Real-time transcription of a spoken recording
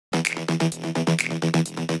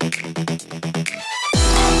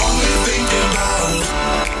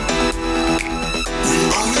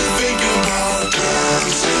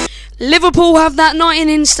Liverpool have that night in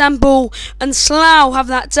Istanbul and Slough have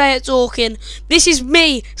that day at Dorking. This is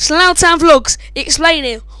me, Slough Town Vlogs,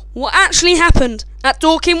 explaining what actually happened at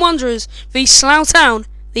Dorking Wanderers v Slough Town,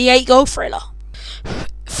 the 8-goal thriller.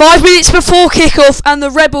 5 minutes before kick-off and the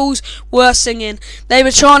Rebels were singing. They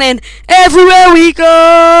were chanting, "Everywhere we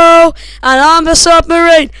go, an amber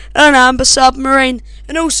submarine, an amber submarine."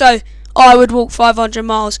 And also, "I would walk 500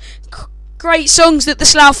 miles. Great songs that the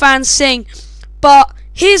Slough fans sing. But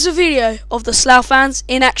here's a video of the Slough fans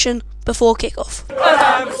in action before kick-off. An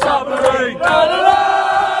amber submarine. La, la, la.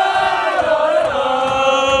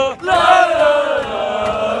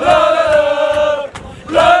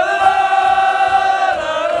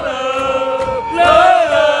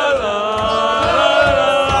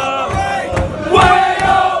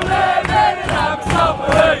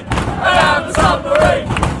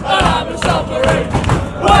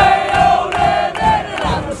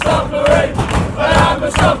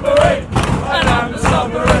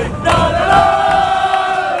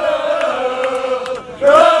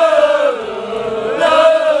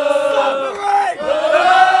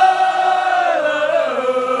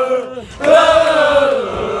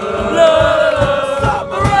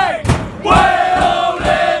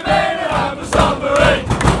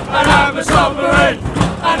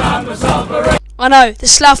 I know, the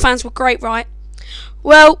Slough fans were great, right?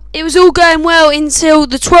 Well, it was all going well until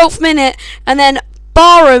the 12th minute, and then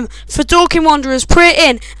Barham for Dorking Wanderers put it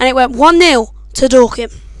in, and it went 1-0 to Dorking.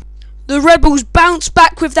 The Rebels bounced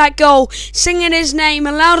back with that goal, singing his name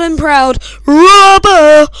loud and proud,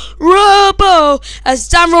 "Robbo, Robbo," as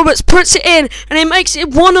Dan Roberts puts it in, and it makes it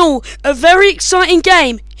 1-1, a very exciting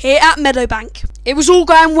game here at Meadowbank. It was all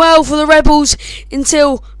going well for the Rebels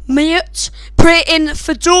until Mute put it in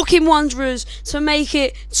for Dorking Wanderers to make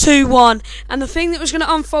it 2-1, and the thing that was going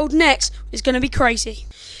to unfold next is going to be crazy.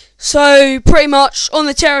 So pretty much on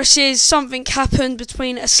the terraces something happened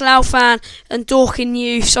between a Slough fan and Dorking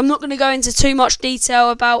youth, so I'm not going to go into too much detail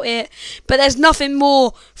about it, but there's nothing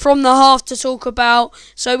more from the half to talk about,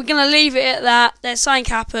 so we're going to leave it at that. There's something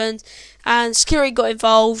happened and security got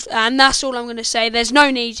involved, and that's all I'm going to say. There's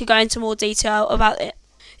no need to go into more detail about it.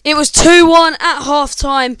 It was 2-1 at half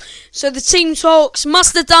time, so the team talks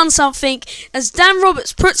must have done something as Dan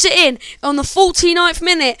Roberts puts it in on the 49th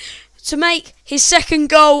minute to make his second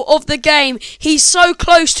goal of the game. He's so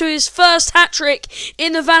close to his first hat-trick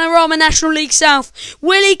in the Vanarama National League South.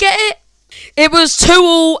 Will he get it? It was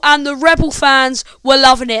 2-2 and the Rebel fans were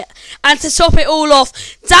loving it. And to top it all off,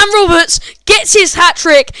 Dan Roberts gets his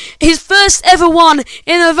hat-trick, his first ever one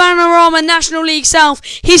in the Vanarama National League South.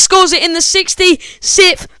 He scores it in the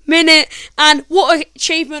 66th minute, and what an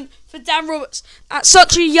achievement for Dan Roberts at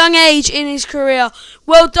such a young age in his career.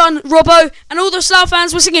 Well done, Robbo. And all the Slough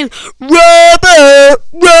fans were singing, "Robbo,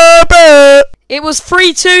 Robbo." It was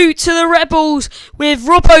 3-2 to the Rebels, with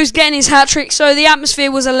Robbo's getting his hat-trick, so the atmosphere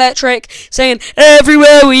was electric, saying,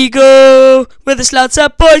 "Everywhere we go, with the Slough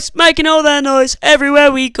Town boys making all their noise, everywhere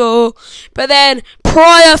we go." But then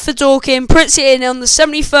Pryor for Dorking puts it in on the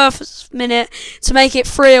 71st minute to make it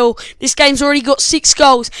 3-0. This game's already got 6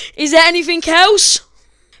 goals. Is there anything else?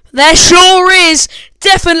 There sure is,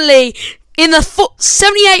 definitely. In the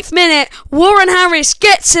 78th minute, Warren Harris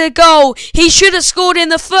gets a goal. He should have scored in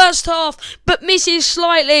the first half, but misses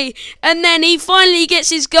slightly. And then he finally gets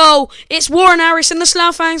his goal. It's Warren Harris, and the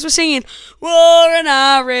Slough fans were singing, "Warren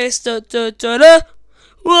Harris, da da da da,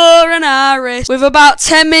 Warren Harris," with about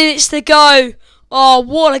 10 minutes to go. Oh,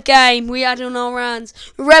 what a game we had on our hands.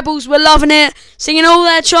 The Rebels were loving it, singing all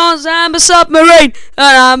their chants, "Amber Submarine,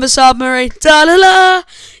 an Amber Submarine, da la la."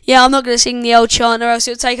 Yeah, I'm not going to sing the old chant or else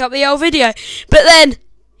it'll take up the whole video. But then,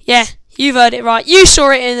 yeah, you've heard it right. You saw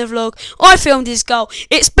it in the vlog. I filmed his goal.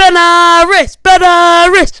 It's Ben Harris, Ben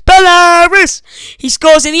Harris, Ben Harris. He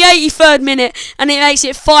scores in the 83rd minute and it makes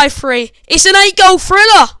it 5-3. It's an 8-goal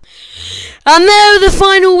thriller. And there the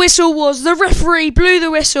final whistle was. The referee blew the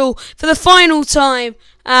whistle for the final time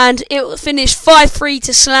and it finished 5-3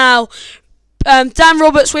 to Slough. Dan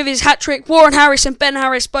Roberts with his hat-trick, Warren Harris and Ben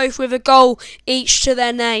Harris both with a goal each to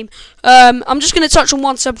their name. I'm just going to touch on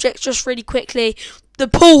one subject just really quickly. The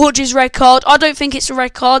Paul Hodges red card. I don't think it's a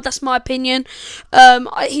red card, that's my opinion.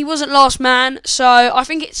 He wasn't last man, so I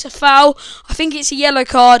think it's a foul. I think it's a yellow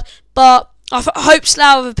card, but I hope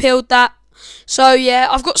Slough have appealed that. So yeah,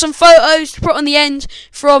 I've got some photos to put on the end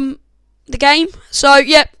from the game. So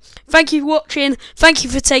yeah, thank you for watching, thank you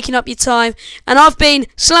for taking up your time, and I've been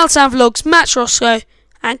Slough Town Vlogs, Matt Roscoe,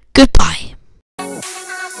 and goodbye.